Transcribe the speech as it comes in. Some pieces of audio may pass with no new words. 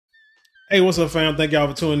Hey, what's up, fam? Thank y'all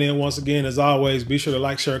for tuning in once again. As always, be sure to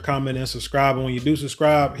like, share, comment, and subscribe. And when you do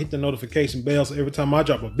subscribe, hit the notification bell so every time I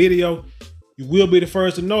drop a video, you will be the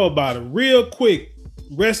first to know about it. Real quick,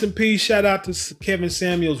 rest in peace. Shout out to Kevin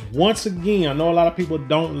Samuels once again. I know a lot of people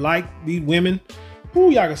don't like these women.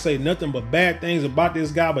 Y'all can say nothing but bad things about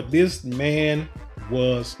this guy, but this man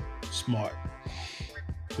was smart.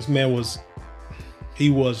 This man was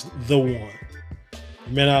the one.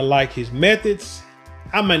 You may not like his methods.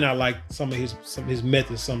 I may not like some of his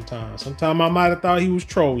methods sometimes. Sometimes I might have thought he was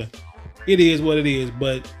trolling. It is what it is.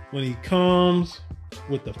 But when he comes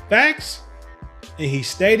with the facts and he's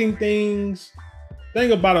stating things,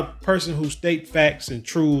 think about a person who state facts and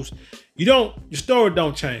truths. Your story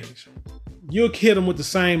don't change. You'll hit them with the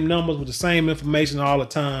same numbers, with the same information all the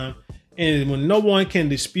time. And when no one can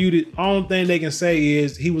dispute it, only thing they can say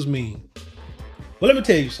is he was mean. But let me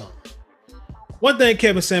tell you something. One thing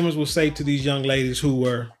Kevin Samuels will say to these young ladies who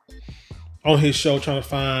were on his show trying to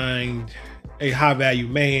find a high value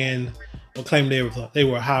man or claim they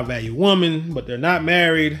were a high value woman, but they're not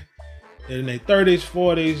married. They're in their 30s,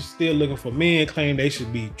 40s, still looking for men, claim they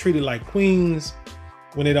should be treated like queens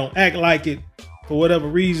when they don't act like it for whatever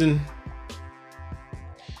reason.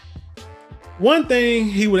 One thing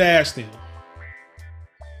he would ask them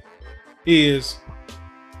is,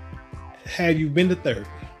 have you been to therapy?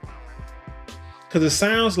 Because it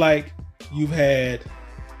sounds like you've had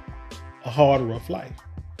a hard, rough life.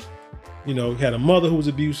 You know, you had a mother who was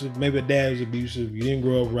abusive, maybe a dad who was abusive, you didn't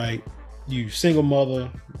grow up right, you single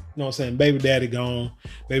mother, you know what I'm saying, baby daddy gone,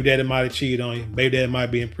 baby daddy might have cheated on you, baby daddy might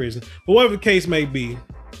be in prison. But whatever the case may be,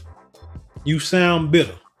 you sound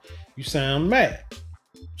bitter, you sound mad,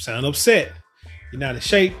 you sound upset, you're not in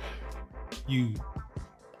shape, you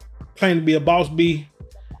claim to be a boss bee,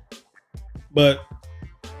 but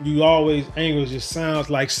you always angry. Just sounds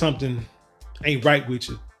like something ain't right with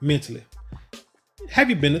you mentally. Have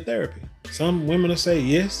you been to therapy? Some women will say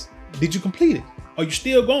yes. Did you complete it? Are you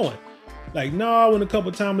still going? Like, no, I went a couple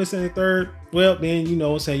of times, this and the third. Well, then, you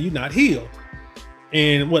know, saying you're not healed.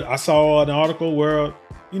 And what I saw an article where,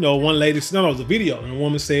 you know, one lady, no, it was a video, and a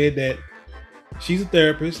woman said that she's a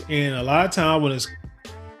therapist, and a lot of time when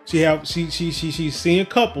she's seeing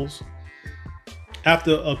couples.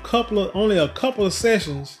 After only a couple of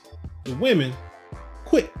sessions, the women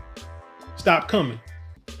quit, stop coming,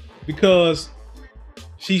 because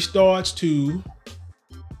she starts to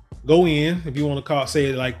go in, if you want to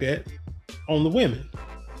say it like that, on the women.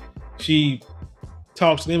 She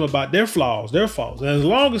talks to them about their flaws, their faults. And as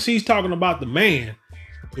long as she's talking about the man,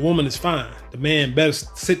 the woman is fine. The man better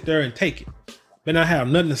sit there and take it. Better not have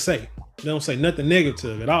nothing to say. They don't say nothing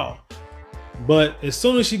negative at all. But as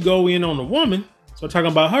soon as she go in on the woman, so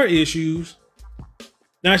talking about her issues,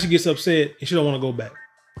 now she gets upset and she don't want to go back.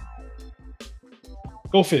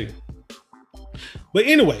 Go figure. But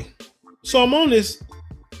anyway, so I'm on this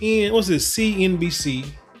CNBC.com.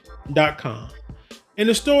 And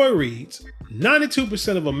the story reads,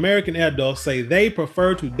 92% of American adults say they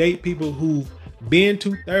prefer to date people who've been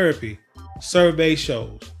to therapy, survey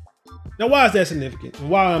shows. Now, why is that significant?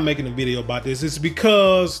 And why I'm making a video about this is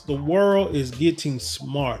because the world is getting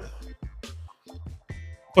smarter.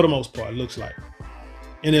 For the most part, it looks like.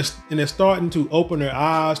 And they're starting to open their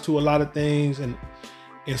eyes to a lot of things and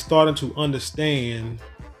starting to understand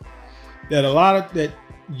that that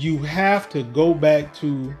you have to go back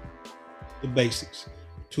to the basics,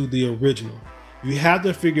 to the original. You have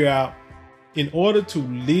to figure out, in order to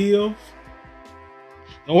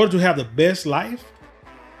have the best life,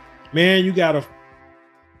 man, you got to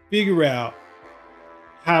figure out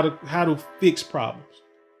how to fix problems.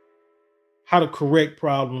 How to correct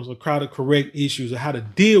problems, or how to correct issues, or how to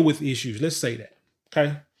deal with issues. Let's say that,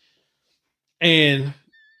 okay? And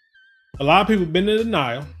a lot of people have been in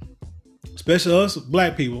denial, especially us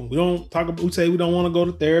black people. We say we don't want to go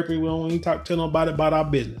to therapy. We don't want to tell nobody about our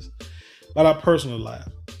business, about our personal life.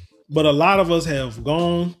 But a lot of us have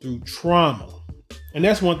gone through trauma. And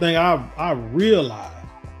that's one thing I realized.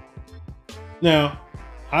 Now,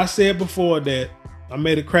 I said before that I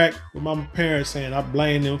made a crack with my parents saying I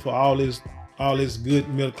blame them for all this good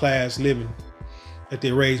middle class living that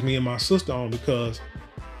they raised me and my sister on, because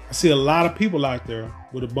I see a lot of people out there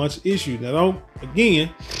with a bunch of issues. Now,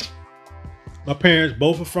 again, my parents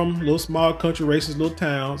both are from little small country racist little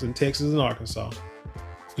towns in Texas and Arkansas.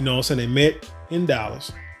 You know what I'm saying? They met in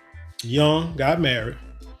Dallas, young, got married.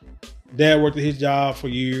 Dad worked at his job for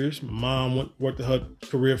years. My mom worked at her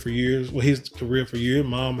career for years. Well, his career for years.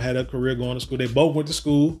 Mom had a career going to school. They both went to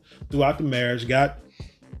school throughout the marriage, got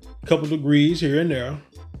a couple degrees here and there.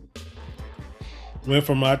 Went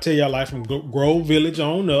from, I tell y'all, like from Grove Village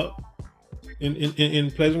on up.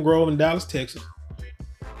 in Pleasant Grove in Dallas, Texas.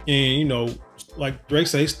 And, you know, like Drake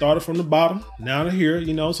say, started from the bottom. Now they're here,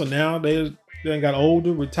 you know, so now they got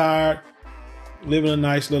older, retired, living a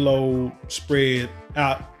nice little old spread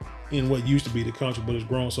out in what used to be the country, but it's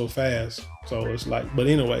grown so fast. So it's like, but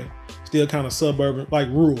anyway, still kind of suburban, like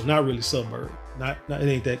rural, not really suburban. Not it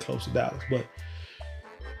ain't that close to Dallas, but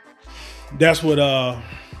that's what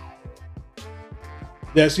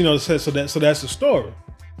that's, you know, so that's the story.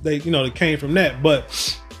 They, you know, they came from that,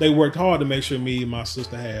 but they worked hard to make sure me and my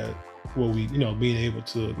sister had what we, you know, being able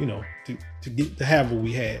to, you know, to get to have what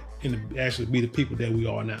we had and to actually be the people that we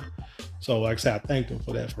are now. So like I said, I thank them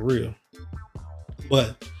for that, for real.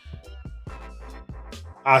 But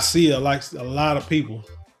I see like a lot of people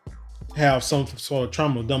have some sort of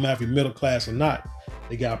trauma, don't matter if you're middle class or not.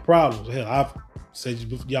 They got problems. Hell, I've said,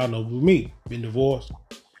 y'all know with me, been divorced,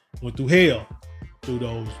 went through hell through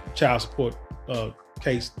those child support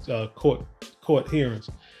court hearings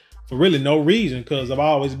for really no reason, because I've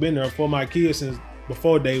always been there for my kids since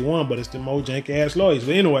before day one, but it's the more janky ass lawyers.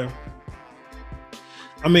 But anyway,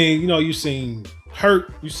 I mean, you know, you seen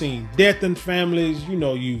hurt, you seen death in families, you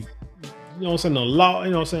know what I'm saying, the law,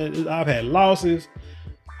 you know what I'm saying, I've had losses,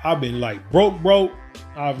 I've been like broke,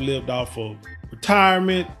 I've lived off of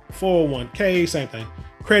retirement, 401k, same thing,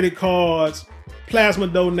 credit cards, plasma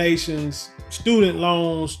donations, student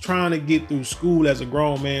loans, trying to get through school as a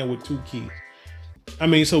grown man with 2 kids. I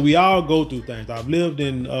mean, so we all go through things. I've lived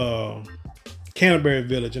in Canterbury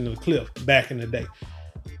Village in the Cliff back in the day.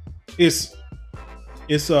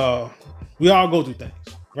 We all go through things,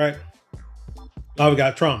 right? Now we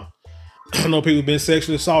got trauma. I know people have been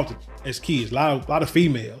sexually assaulted as kids. A lot of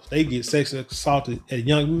females, they get sexually assaulted at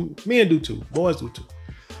young, men do too, boys do too.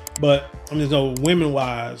 But I mean, so women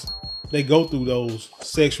wise, they go through those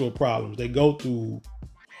sexual problems. They go through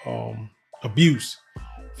abuse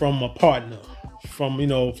from a partner, from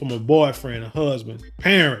a boyfriend, a husband,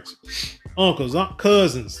 parents, uncles,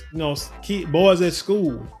 cousins, you know, boys at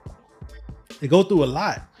school. They go through a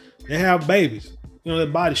lot. They have babies. You know, their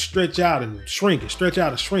bodies stretch out and shrink,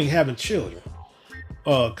 having children.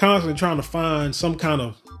 Constantly trying to find some kind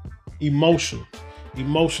of emotional,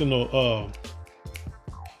 I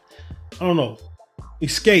don't know,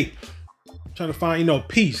 escape. Trying to find, you know,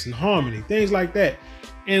 peace and harmony, things like that.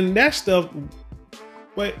 And that stuff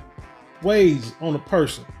weighs on a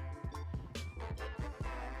person.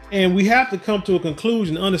 And we have to come to a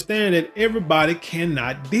conclusion, understand that everybody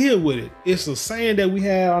cannot deal with it. It's a saying that we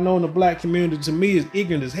have, I know in the black community, to me, is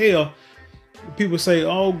ignorant as hell. People say,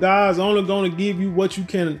 oh, God's only going to give you what you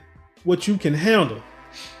can handle.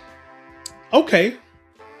 Okay.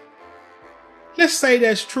 Let's say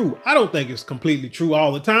that's true. I don't think it's completely true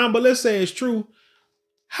all the time, but let's say it's true.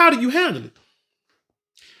 How do you handle it?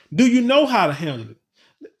 Do you know how to handle it?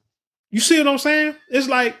 You see what I'm saying? It's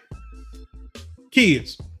like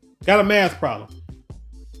kids got a math problem.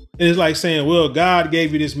 And it's like saying, well, God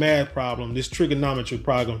gave you this math problem, this trigonometry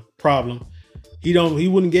problem. He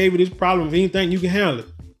wouldn't give you this problem if he didn't think you can handle it.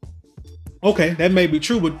 Okay, that may be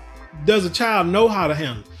true, but does a child know how to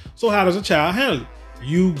handle it? So how does a child handle it?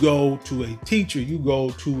 You go to a teacher, you go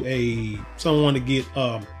to someone to get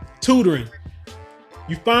tutoring.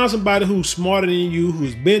 You find somebody who's smarter than you,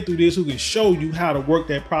 who's been through this, who can show you how to work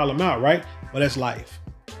that problem out, right? But that's life.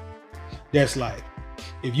 That's life.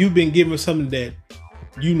 If you've been given something that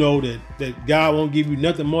you know that God won't give you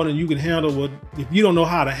nothing more than you can handle, well, if you don't know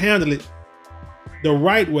how to handle it the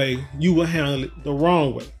right way, you will handle it the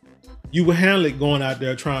wrong way. You will handle it going out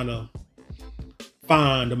there trying to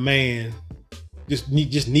find a man, just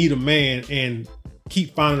need a man, and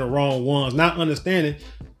keep finding the wrong ones, not understanding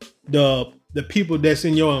the people that's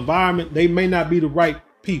in your environment, they may not be the right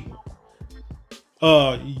people.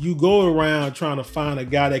 You go around trying to find a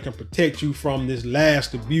guy that can protect you from this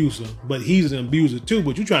last abuser, but he's an abuser too,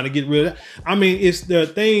 but you're trying to get rid of that. I mean, it's the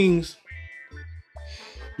things,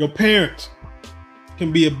 your parents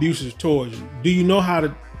can be abusive towards you. Do you know how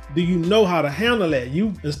to handle that?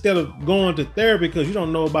 You, instead of going to therapy, because you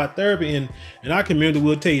don't know about therapy, and our community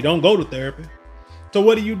will tell you don't go to therapy. So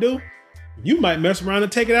what do? You might mess around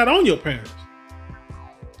and take it out on your parents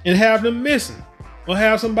and have them missing, or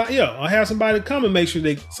have somebody come and make sure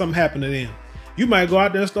something happened to them. You might go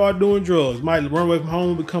out there and start doing drugs, might run away from home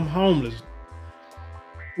and become homeless,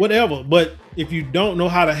 whatever. But if you don't know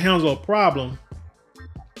how to handle a problem,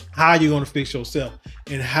 how are you going to fix yourself?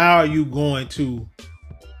 And how are you going to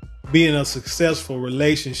be in a successful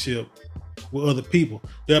relationship with other people?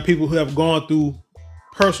 There are people who have gone through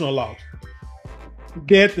personal loss,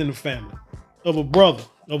 death in the family, of a brother,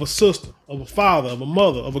 of a sister, of a father, of a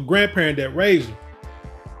mother, of a grandparent that raised them.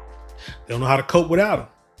 They don't know how to cope without them.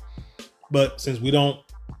 But since we don't,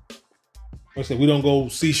 like I said, we don't go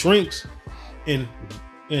see shrinks, and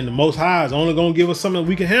the Most High is only gonna give us something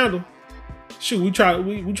we can handle. Shoot, we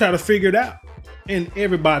try to figure it out, and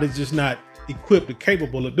everybody's just not equipped or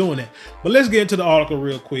capable of doing that. But let's get into the article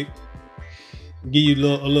real quick. Give you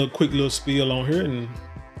a little quick spiel on here,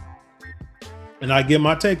 and I give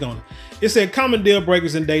my take on it. It said common deal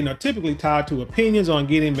breakers in dating are typically tied to opinions on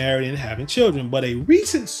getting married and having children, but a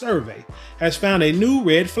recent survey has found a new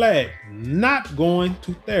red flag: not going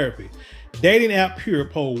to therapy. Dating app Pure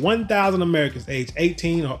polled 1,000 Americans aged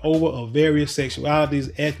 18 or over of various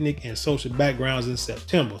sexualities, ethnic, and social backgrounds in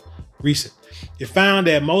September. Recent. It found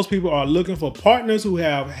that most people are looking for partners who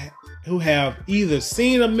have either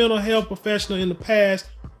seen a mental health professional in the past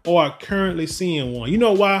or are currently seeing one. You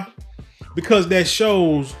know why? Because that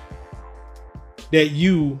shows that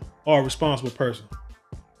you are a responsible person.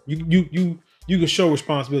 You can show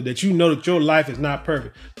responsibility, that you know that your life is not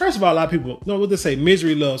perfect. First of all, a lot of people, you know what they say,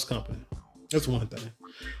 misery loves company. That's one thing.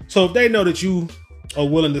 So if they know that you are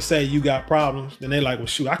willing to say you got problems, then they're like, well,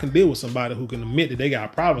 shoot, I can deal with somebody who can admit that they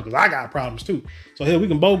got problems, because I got problems too. So hell, we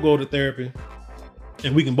can both go to therapy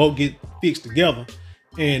and we can both get fixed together.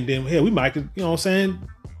 And then hell, we might, you know what I'm saying,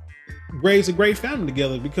 raise a great family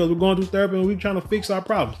together because we're going through therapy and we're trying to fix our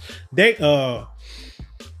problems. They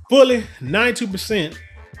fully 92%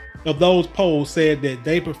 of those polls said that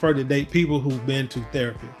they prefer to date people who've been to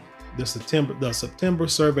therapy. The September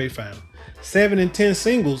survey found 7 in 10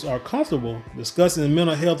 singles are comfortable discussing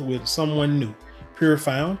mental health with someone new. Pure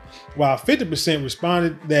found, while 50%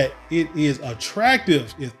 responded that it is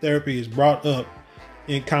attractive if therapy is brought up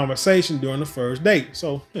in conversation during the first date.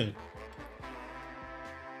 So,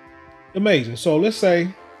 amazing. So let's say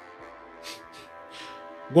you're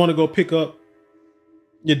going to go pick up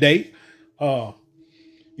your date.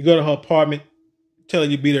 You go to her apartment, tell her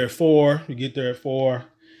you be there at 4. You get there at 4.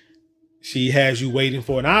 She has you waiting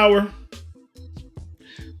for an hour.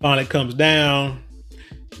 Finally comes down.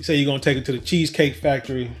 You say you're going to take her to the Cheesecake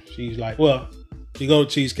Factory. She's like, well, you go to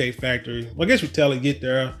Cheesecake Factory. Well, I guess we tell her get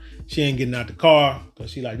there. She ain't getting out the car because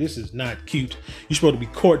she like, this is not cute. You're supposed to be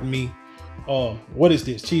courting me. What is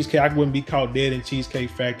this? Cheesecake? I wouldn't be caught dead in Cheesecake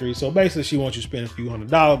Factory. So basically she wants you to spend a few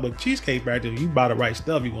 $100s, but Cheesecake Factory, if you buy the right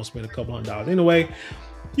stuff, you're going to spend a couple $100s. Anyway,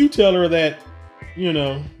 you tell her that, you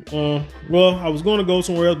know, well, I was going to go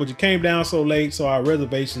somewhere else, but you came down so late. So our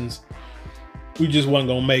reservations, we just wasn't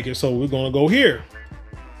going to make it. So we're going to go here.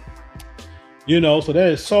 You know, so that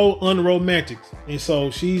is so unromantic. And so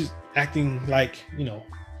she's acting like, you know,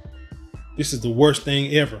 this is the worst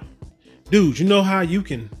thing ever. Dude, you know how you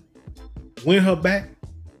can win her back?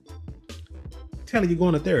 Tell her you're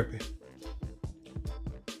going to therapy.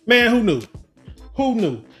 Man, who knew? Who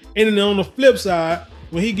knew? And then on the flip side,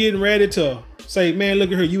 when he getting ready to say, man,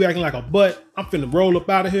 look at her, you acting like a butt, I'm finna roll up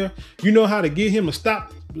out of here. You know how to get him to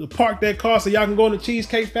stop, to park that car so y'all can go in the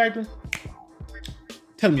Cheesecake Factory?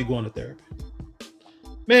 Tell him you're going to therapy.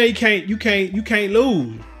 Man, you can't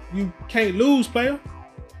lose. You can't lose, player.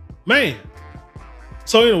 Man.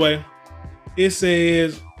 So anyway, it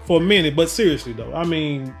says for many, but seriously though, I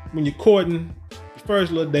mean, when you're courting, the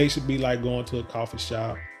first little date should be like going to a coffee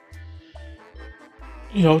shop.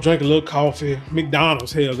 You know, drink a little coffee.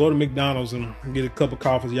 McDonald's, hell, go to McDonald's and get a cup of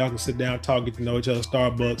coffee so y'all can sit down, talk, get to know each other.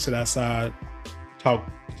 Starbucks, sit outside, talk,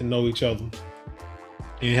 get to know each other,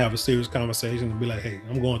 and have a serious conversation and be like, hey,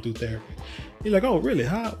 I'm going through therapy. You're like, oh, really?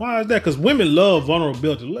 Why is that? Because women love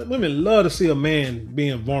vulnerability. Women love to see a man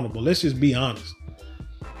being vulnerable. Let's just be honest.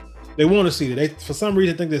 They want to see that. They, for some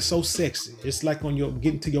reason, think they're so sexy. It's like on your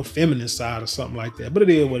getting to your feminine side or something like that. But it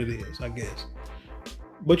is what it is, I guess.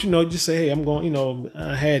 But, you know, just say, hey, I'm going, you know,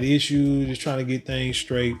 I had issues, just trying to get things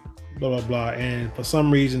straight, blah, blah, blah. And for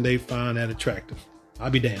some reason, they find that attractive.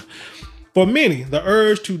 I'll be damned. For many, the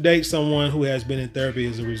urge to date someone who has been in therapy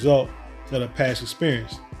is a result of a past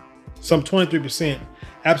experience. Some 23%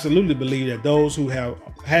 absolutely believe that those who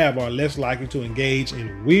have are less likely to engage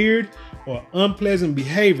in weird or unpleasant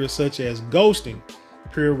behavior, such as ghosting.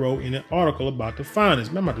 Pure wrote in an article about the findings.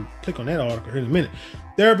 I'm about to click on that article here in a minute.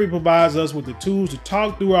 Therapy provides us with the tools to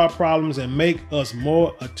talk through our problems and make us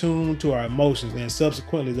more attuned to our emotions and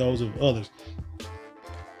subsequently those of others.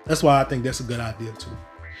 That's why I think that's a good idea too.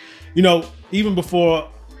 You know, even before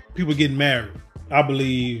people get married, I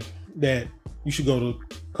believe that you should go to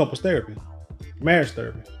couples therapy, marriage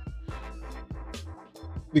therapy,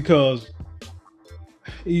 because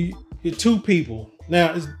you're two people.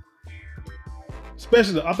 Now,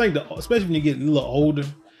 especially when you get a little older,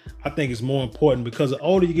 I think it's more important because the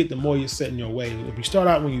older you get, the more you're set in your ways. If you start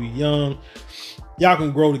out when you're young, y'all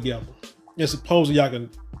can grow together. And supposedly y'all can,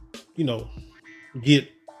 you know, get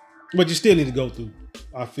but you still need to go through.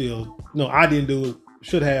 I feel no, I didn't do it,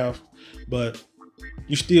 should have, but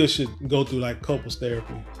you still should go through like couples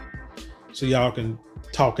therapy so y'all can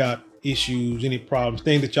talk out issues, any problems,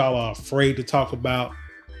 things that y'all are afraid to talk about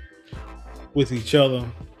with each other.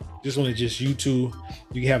 Just when it's just you two,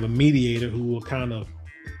 you can have a mediator who will kind of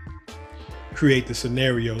create the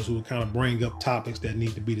scenarios, who will kind of bring up topics that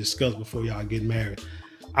need to be discussed before y'all get married.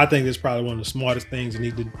 I think that's probably one of the smartest things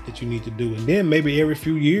that you need to do. And then maybe every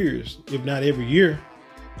few years, if not every year,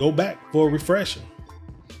 go back for a refresher.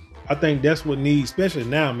 I think that's what needs, especially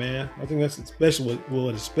now, man. I think that's especially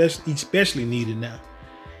needed now.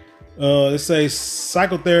 Let's say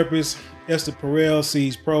psychotherapist Esther Perel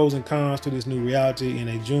sees pros and cons to this new reality in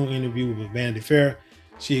a June interview with Vanity Fair.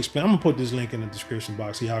 She explained, I'm gonna put this link in the description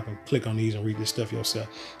box so y'all can click on these and read this stuff yourself.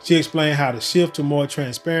 She explained how the shift to more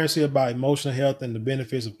transparency about emotional health and the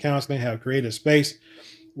benefits of counseling have created a space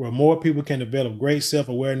where more people can develop great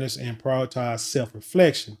self-awareness and prioritize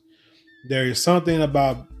self-reflection. There is something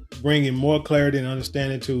about bringing more clarity and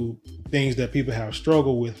understanding to things that people have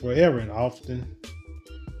struggled with forever and often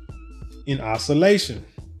in isolation,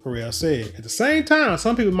 Perel said. At the same time,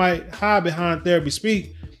 some people might hide behind therapy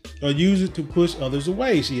speak or use it to push others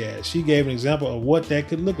away, she added. She gave an example of what that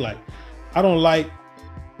could look like. I don't like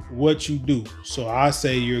what you do, so I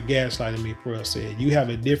say you're gaslighting me, Perel said. You have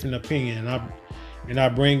a different opinion, and I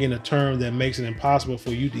bring in a term that makes it impossible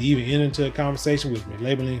for you to even enter into a conversation with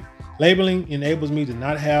me. Labeling enables me to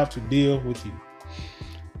not have to deal with you.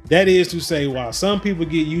 That is to say, while some people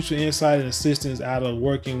get useful insight and assistance out of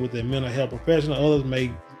working with a mental health professional, others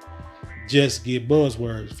may just get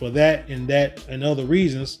buzzwords. For that and other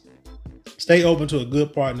reasons, stay open to a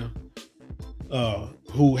good partner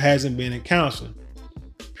who hasn't been in counseling.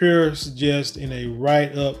 Pure suggests in a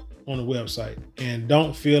write-up on the website. And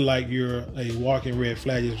don't feel like you're a walking red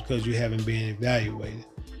flag just because you haven't been evaluated.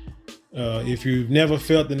 If you've never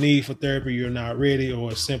felt the need for therapy, you're not ready,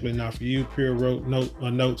 or it's simply not for you. Pure wrote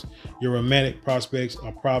notes, your romantic prospects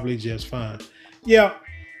are probably just fine. Yeah,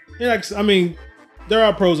 I mean, there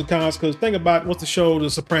are pros and cons, because think about what's the show, The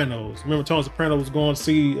Sopranos. Remember Tony Soprano was going to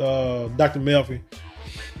see Dr. Melfi.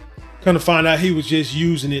 Kind of find out he was just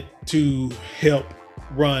using it to help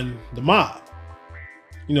run the mob.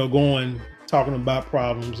 You know, talking about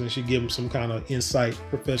problems, and she give him some kind of insight,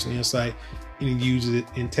 professional insight, and he uses it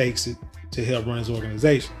and takes it to help run his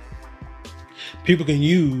organization. People can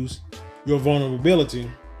use your vulnerability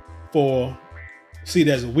see it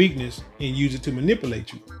as a weakness and use it to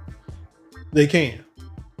manipulate you. They can.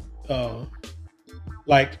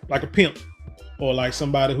 Like a pimp, or like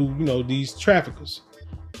somebody who, you know, these traffickers.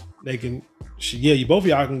 They can, both of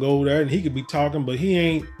y'all can go over there and he could be talking, but he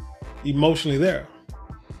ain't emotionally there.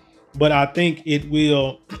 But I think it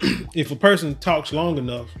will, if a person talks long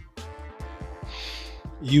enough,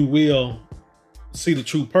 you will see the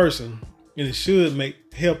true person, and it should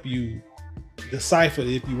help you decipher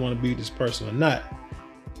if you want to be this person or not,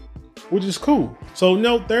 which is cool. So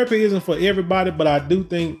no, therapy isn't for everybody, but I do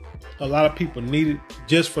think a lot of people need it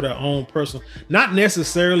just for their own personal, not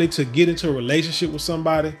necessarily to get into a relationship with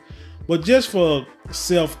somebody, but just for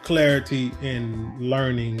self-clarity and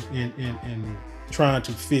learning and trying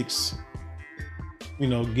to fix, you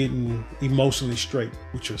know, getting emotionally straight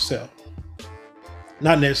with yourself.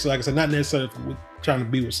 Not necessarily, like I said, not necessarily trying to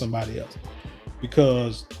be with somebody else.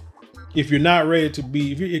 Because if you're not ready to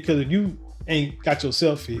be, because if you ain't got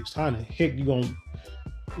yourself fixed, how in the heck you gonna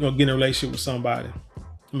get in a relationship with somebody?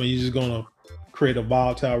 I mean, you're just gonna create a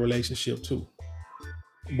volatile relationship too.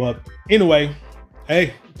 But anyway, hey,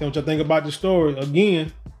 tell me what y'all think about the story.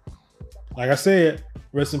 Again, like I said,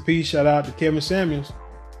 rest in peace, shout out to Kevin Samuels.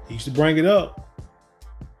 He used to bring it up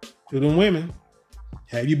to them women.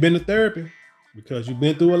 Have you been to therapy? Because you've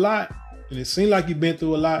been through a lot, and it seems like you've been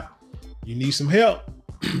through a lot. You need some help.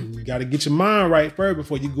 You got to get your mind right first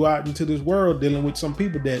before you go out into this world dealing with some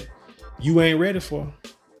people that you ain't ready for.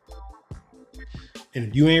 And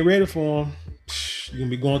if you ain't ready for them, you're going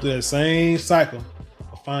to be going through that same cycle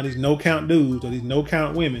of finding these no-count dudes or these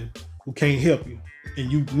no-count women who can't help you. And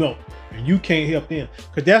you can't help them.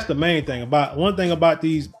 Because that's the main thing. One thing about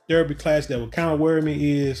these therapy classes that would kind of worry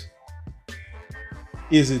me is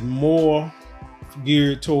it more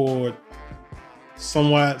geared toward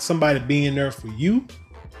somebody being there for you,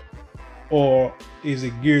 or is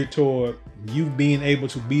it geared toward you being able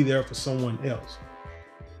to be there for someone else?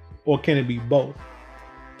 Or can it be both?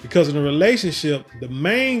 Because in a relationship, the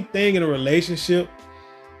main thing in a relationship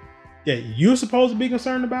that you're supposed to be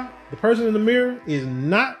concerned about, the person in the mirror, is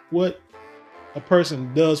not what a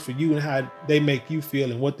person does for you and how they make you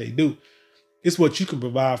feel and what they do. It's what you can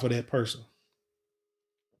provide for that person.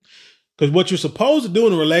 Because what you're supposed to do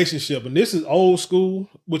in a relationship, and this is old school,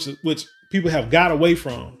 which people have got away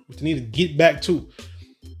from, which they need to get back to.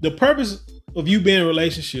 The purpose of you being in a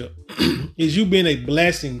relationship is you being a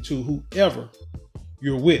blessing to whoever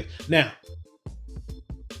you're with. Now,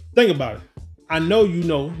 think about it. I know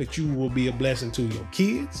that you will be a blessing to your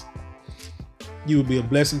kids. You will be a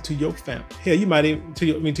blessing to your family. Hell, you might even to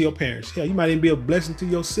your parents. Hell, you might even be a blessing to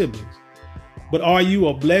your siblings. But are you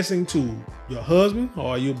a blessing to your husband,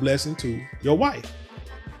 or are you a blessing to your wife?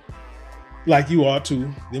 Like you are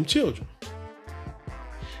to them children.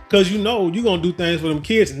 Because you're gonna do things for them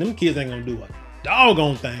kids, and them kids ain't gonna do a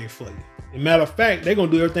doggone thing for you. As a matter of fact, they're gonna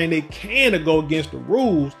do everything they can to go against the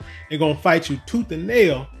rules and gonna fight you tooth and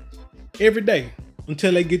nail every day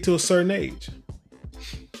until they get to a certain age.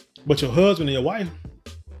 But your husband and your wife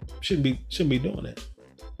shouldn't be doing that.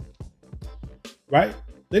 Right?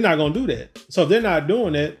 They're not gonna do that. So if they're not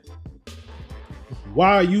doing that,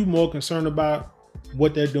 why are you more concerned about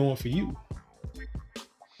what they're doing for you?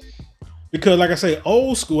 Because like I say,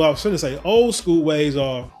 old school ways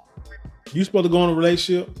are, you supposed to go in a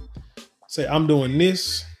relationship, say, I'm doing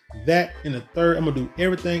this, that, and the third. I'm gonna do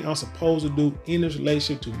everything I'm supposed to do in this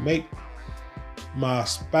relationship to make my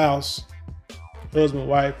spouse, husband,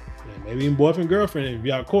 wife, and maybe even boyfriend, girlfriend, if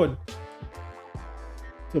y'all courting,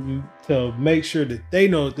 to make sure that they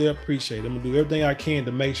know that they appreciate it. I'm gonna do everything I can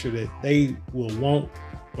to make sure that they will want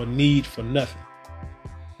or need for nothing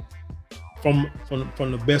from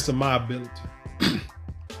the best of my ability.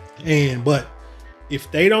 But if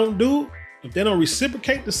they don't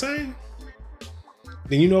reciprocate the same,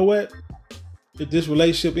 then you know what? If this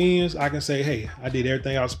relationship ends, I can say, hey, I did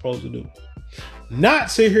everything I was supposed to do.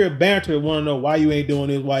 Not sit here and banter and want to know why you ain't doing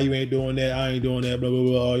this, why you ain't doing that, I ain't doing that, blah,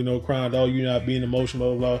 blah, blah, crying, oh, you're not being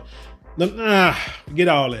emotional, blah, blah, blah. Nah, get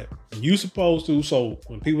all that. You supposed to. So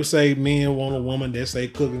when people say men want a woman, they say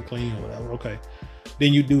cook and clean or whatever, okay.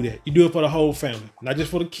 Then you do that. You do it for the whole family. Not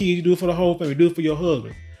just for the kids, you do it for the whole family. You do it for your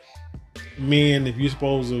husband. Men, if you're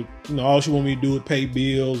supposed to, all you want me to do is pay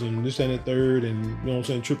bills and this and the third, and you know what I'm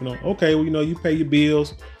saying, tripping on, okay, well, you pay your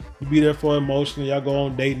bills, you be there for emotion, y'all go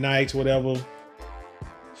on date nights, whatever.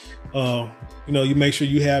 You make sure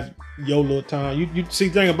you have your little time. You see,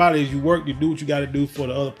 the thing about it is you work, you do what you got to do for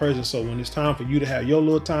the other person. So when it's time for you to have your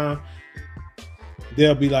little time,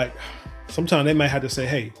 they'll be like, sometimes they might have to say,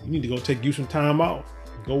 hey, you need to go take you some time off.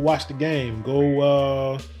 Go watch the game.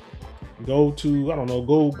 Go to, I don't know,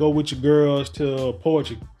 go with your girls to a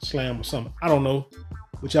poetry slam or something. I don't know.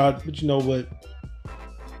 But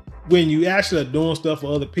when you actually are doing stuff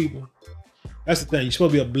for other people, that's the thing. You're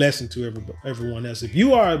supposed to be a blessing to everyone else. If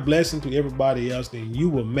you are a blessing to everybody else, then you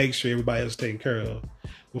will make sure everybody else is taken care of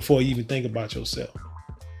before you even think about yourself.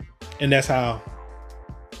 And that's how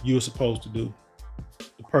you're supposed to do.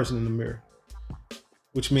 The person in the mirror.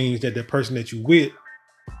 Which means that the person that you're with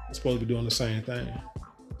is supposed to be doing the same thing.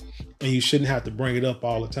 And you shouldn't have to bring it up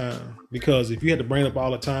all the time. Because if you had to bring it up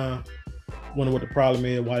all the time, wonder what the problem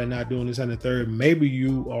is, why they're not doing this and the third, maybe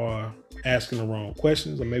you are asking the wrong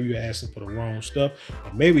questions, or maybe you're asking for the wrong stuff,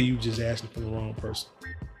 or maybe you just asking for the wrong person.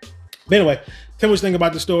 But anyway, tell me what you think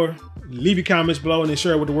about the story. Leave your comments below and then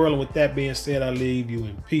share it with the world. And with that being said, I leave you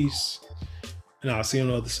in peace, and I'll see you on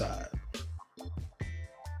the other side.